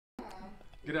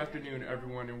Good afternoon,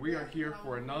 everyone, and we are here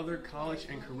for another college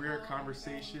and career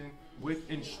conversation with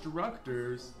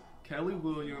instructors Kelly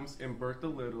Williams and Bertha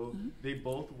Little. They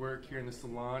both work here in the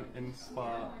Salon and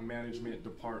Spa Management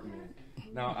department.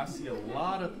 Now, I see a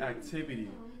lot of activity.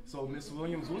 So, Ms.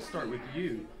 Williams, we'll start with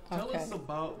you. Tell us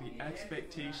about the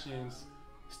expectations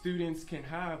students can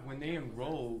have when they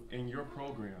enroll in your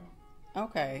program.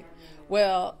 Okay.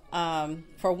 Well,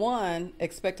 for one,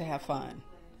 expect to have fun.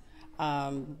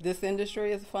 This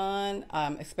industry is fun.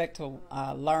 Expect to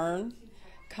learn.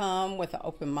 Come with an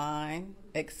open mind.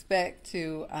 Expect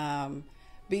to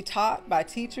be taught by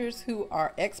teachers who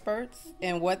are experts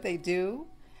in what they do.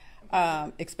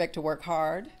 Expect to work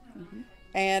hard.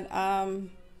 And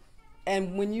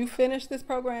when you finish this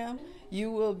program, you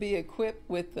will be equipped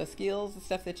with the skills and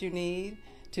stuff that you need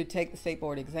to take the state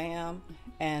board exam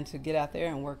and to get out there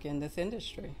and work in this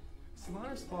industry.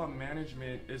 Salon Spa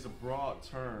Management is a broad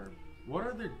term. What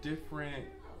are the different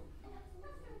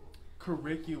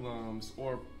curriculums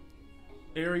or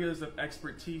areas of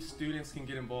expertise students can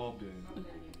get involved in?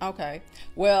 Okay.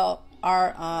 Well,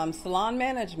 our salon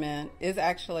management is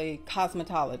actually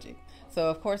cosmetology. So,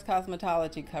 of course,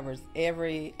 cosmetology covers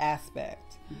every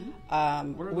aspect. What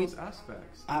are those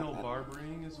aspects? I know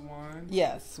barbering is one.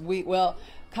 Yes.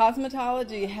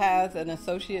 Cosmetology has an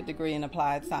associate degree in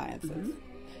applied sciences.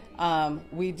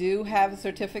 We do have a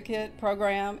certificate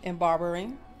program in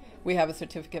barbering. We have a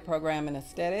certificate program in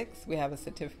aesthetics. We have a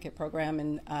certificate program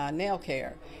in nail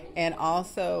care and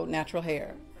also natural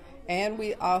hair. And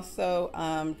we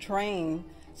also train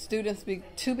students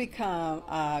to become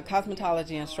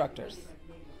cosmetology instructors.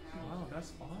 Wow,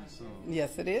 that's awesome.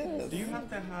 Yes, it is. Do you have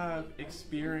to have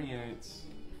experience?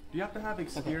 Do you have to have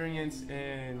experience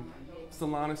in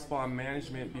salon and spa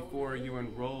management before you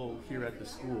enroll here at the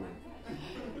school?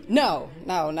 No,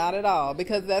 not at all,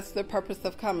 because that's the purpose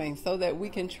of coming, so that we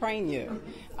can train you.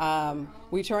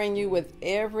 We train you with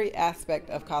every aspect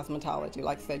of cosmetology.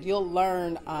 Like I said, you'll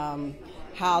learn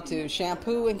how to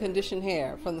shampoo and condition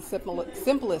hair from the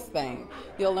simplest thing.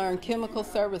 You'll learn chemical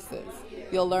services.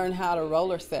 You'll learn how to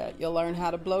roller set. You'll learn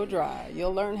how to blow dry.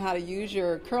 You'll learn how to use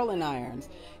your curling irons.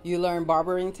 You learn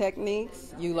barbering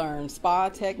techniques. You learn spa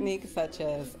techniques such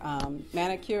as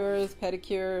manicures,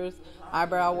 pedicures,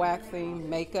 eyebrow waxing,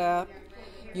 makeup.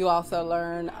 You also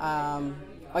learn,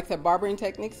 like I said, barbering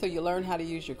techniques. So you learn how to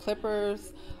use your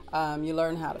clippers. You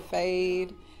learn how to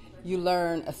fade. You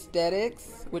learn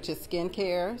aesthetics, which is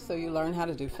skincare. So you learn how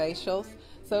to do facials.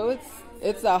 So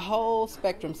it's a whole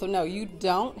spectrum. So no, you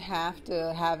don't have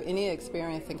to have any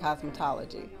experience in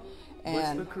cosmetology.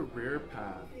 And what's the career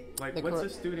path? Like, what's a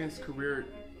student's career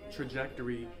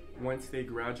trajectory once they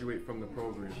graduate from the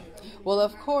program? Well,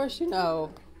 of course,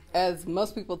 as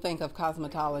most people think of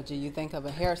cosmetology, you think of a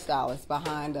hairstylist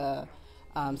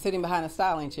sitting behind a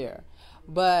styling chair.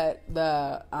 But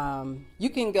you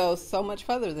can go so much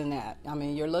further than that. I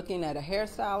mean, you're looking at a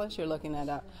hairstylist, you're looking at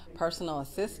a personal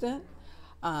assistant,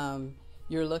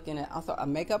 you're looking at also a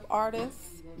makeup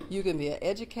artist. You can be an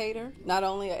educator, not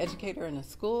only an educator in a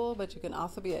school, but you can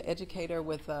also be an educator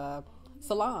with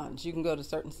salons. You can go to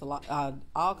certain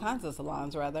all kinds of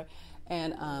salons rather,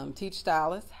 and teach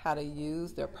stylists how to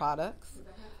use their products.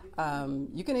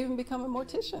 You can even become a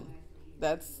mortician.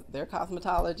 They're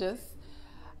cosmetologists.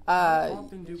 How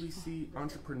often do we see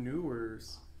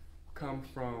entrepreneurs come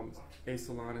from a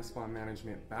salon and spa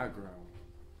management background?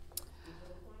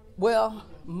 Well,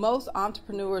 most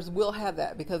entrepreneurs will have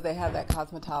that because they have that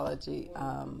cosmetology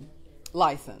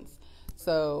license.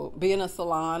 So being a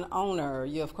salon owner,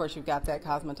 you've got that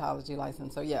cosmetology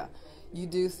license. So yeah, you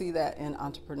do see that in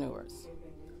entrepreneurs.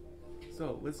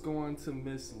 So let's go on to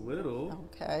Miss Little.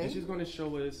 Okay. And she's going to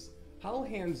show us how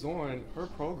hands-on her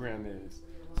program is.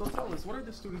 So tell us, what are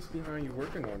the students behind you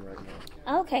working on right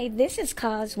now? Okay, this is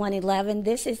Cause 111.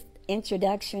 This is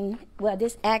introduction. Well,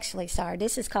 this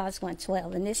is Cause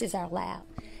 112, and this is our lab.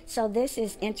 So this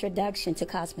is introduction to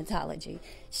cosmetology.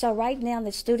 So right now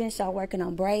the students are working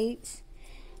on braids.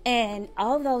 And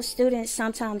although students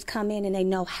sometimes come in and they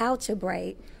know how to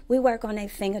braid, we work on their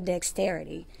finger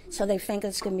dexterity. So their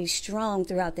fingers can be strong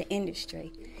throughout the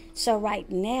industry. So right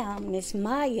now, Miss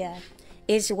Maya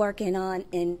is working on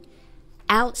an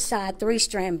outside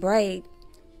 3-strand braid,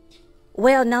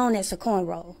 well known as a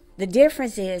cornrow. The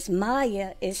difference is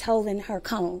Maya is holding her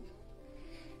comb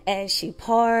as she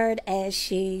as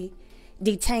she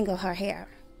detangle her hair,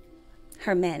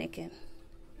 her mannequin.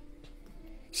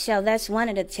 So that's one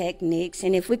of the techniques.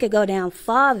 And if we could go down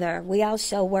farther, we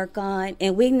also work on,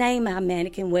 and we name our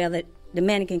mannequin, well, the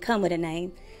mannequin come with a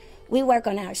name. We work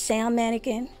on our sound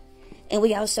mannequin, and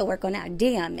we also work on our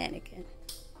Dion mannequin.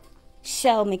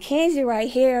 So Mackenzie right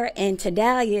here and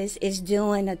Tadalius is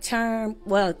doing a term,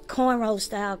 well, cornrow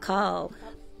style called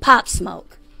pop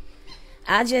smoke.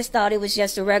 I just thought it was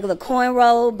just a regular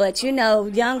cornrow, but you know,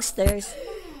 youngsters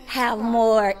have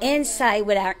more insight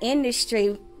with our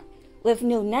industry with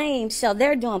new names, so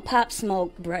they're doing pop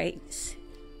smoke braids.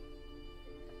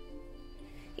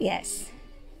 Yes.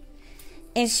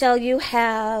 And so you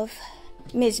have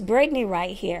Miss Brittany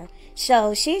right here.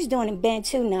 So she's doing the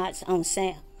Bantu knots on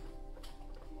Sam.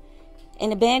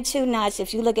 And the Bantu knots,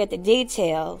 if you look at the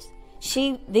details,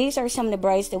 these are some of the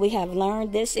braids that we have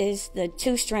learned. This is the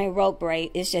 2-string rope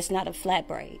braid. It's just not a flat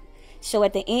braid. So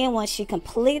at the end, once she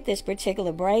completed this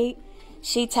particular braid,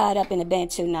 she tied up in the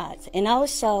Bantu knots. And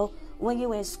also, when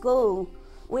you're in school,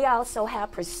 we also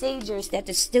have procedures that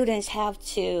the students have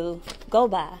to go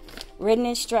by, written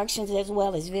instructions as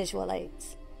well as visual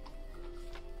aids.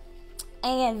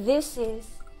 And this is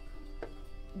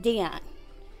Dion.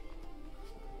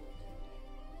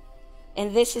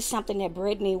 And this is something that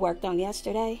Brittany worked on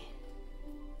yesterday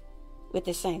with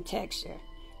the same texture.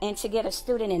 And to get a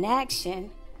student in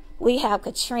action, we have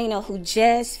Katrina, who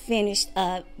just finished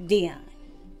up Dion.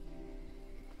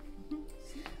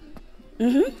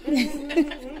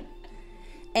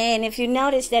 And if you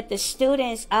notice that the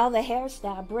students, all the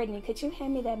hairstyle, Brittany, could you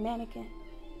hand me that mannequin?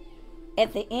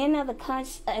 At the end of the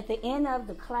class,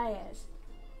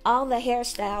 all the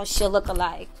hairstyles should look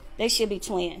alike. They should be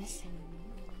twins.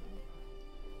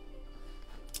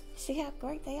 See how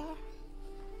great they are?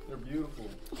 They're beautiful.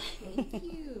 Thank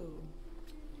you.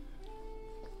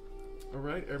 All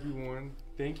right, everyone.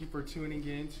 Thank you for tuning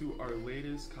in to our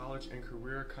latest college and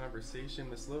career conversation.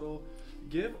 Miss Little,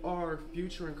 give our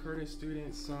future and current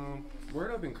students some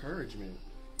word of encouragement.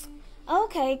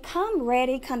 Okay, come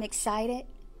ready, come excited.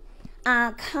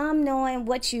 Come knowing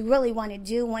what you really want to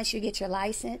do once you get your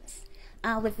license.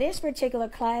 With this particular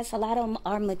class, a lot of them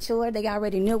are mature. They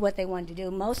already knew what they wanted to do.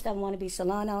 Most of them want to be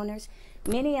salon owners.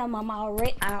 Many of them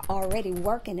are already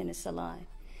working in a salon.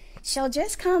 So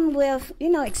just come with,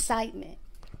 excitement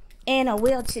and a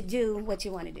will to do what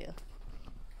you want to do.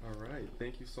 All right.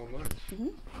 Thank you so much. Mm-hmm.